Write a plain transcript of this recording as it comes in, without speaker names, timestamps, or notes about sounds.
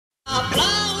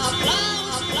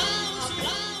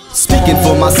Speaking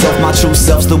for myself, my true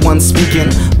self's the one speaking.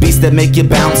 Beats that make you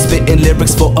bounce, spitting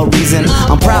lyrics for a reason.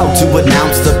 I'm proud to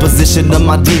announce the position of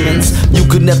my demons. You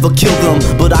could never kill them,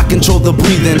 but I control the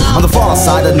breathing. On the far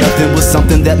side of nothing with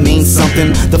something that means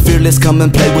something. The fearless come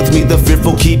and play with me, the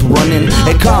fearful keep running.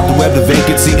 And cobweb the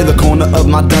vacancy in the corner of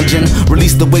my dungeon.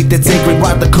 Release the weight that's sacred,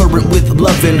 ride the current with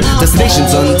loving.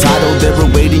 Destinations untitled, they're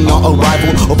awaiting our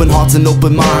arrival. Open hearts and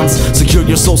open minds, secure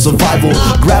your soul survival.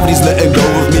 Gravity's letting go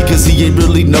of me, cause he ain't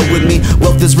really knowing me.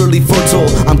 Wealth is really fertile,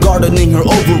 I'm gardening her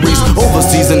ovaries.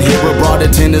 Overseas and here abroad,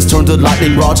 at tennis turned to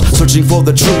lightning rods. Searching for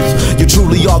the truth, you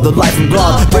truly are the life from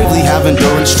God. Bravely have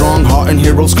endurance, strong heart and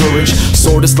hero's courage.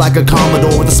 Sword is like a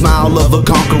commodore with the smile of a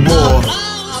conqueror.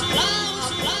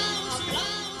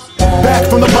 Back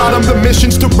from the bottom, the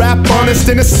mission's to rap honest.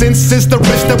 Innocence is the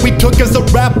risk that we took as a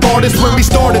rap artist. When we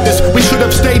started this, we should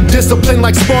have stayed disciplined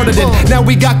like Sparta did. Now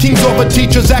we got kings over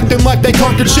teachers acting like they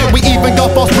conquered shit. We even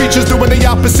got false preachers doing the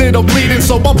opposite of leading.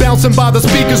 So I'm bouncing by the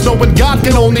speakers knowing God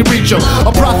can only reach them.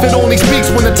 A prophet only speaks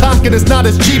when the talking is not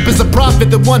as cheap as a profit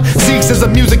that one seeks as a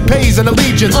music pays an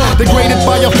allegiance. Degraded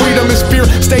by your freedom is fear,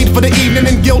 stayed for the evening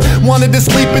and guilt. Wanted to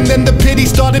sleep and then the pity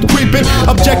started creeping.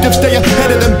 Objective stay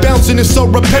ahead of them, bouncing is so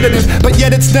repetitive. But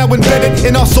yet it's now embedded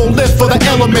in our soul, live for the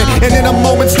element. And in a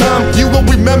moment's time, you will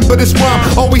remember this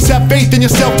rhyme. Always have faith in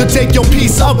yourself to take your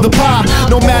piece of the pie.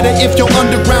 No matter if you're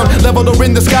underground, level or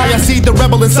in the sky, I see the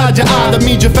rebel inside your eye. That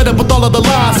means you're fed up with all of the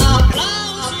lies.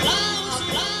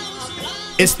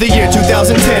 It's the year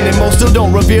 2010 and most still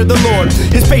don't revere the Lord.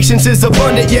 His patience is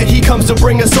abundant, yet he comes to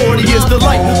bring a sword. He is the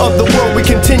light of the world, we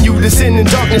continue to sin in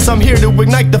darkness. I'm here to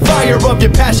ignite the fire of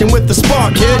your passion with the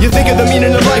spark, kid. You think of the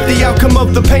meaning of life, the outcome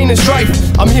of the pain and strife.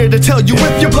 I'm here to tell you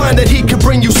if you're blind that he can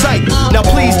bring you sight. Now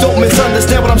please don't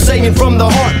misunderstand what I'm saying from the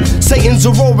heart. Satan's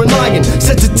a roaring lion,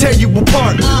 set to tear you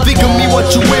apart. Think of me what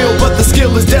you will, but the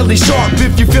skill is deadly sharp.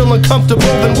 If you feel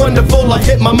uncomfortable, then wonderful, I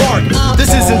hit my mark.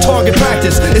 This isn't target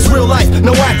practice, it's real life,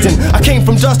 no acting. I came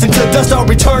from dust and to dust I'll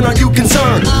return, are you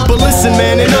concerned? But listen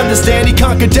man and understand, he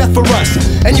conquered death for us.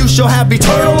 And you shall have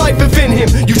eternal life if in him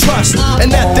you trust. And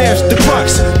that there's the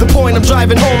crux, the point I'm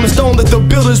driving home. The stone that the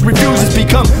builders refuse has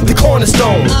become the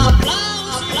cornerstone.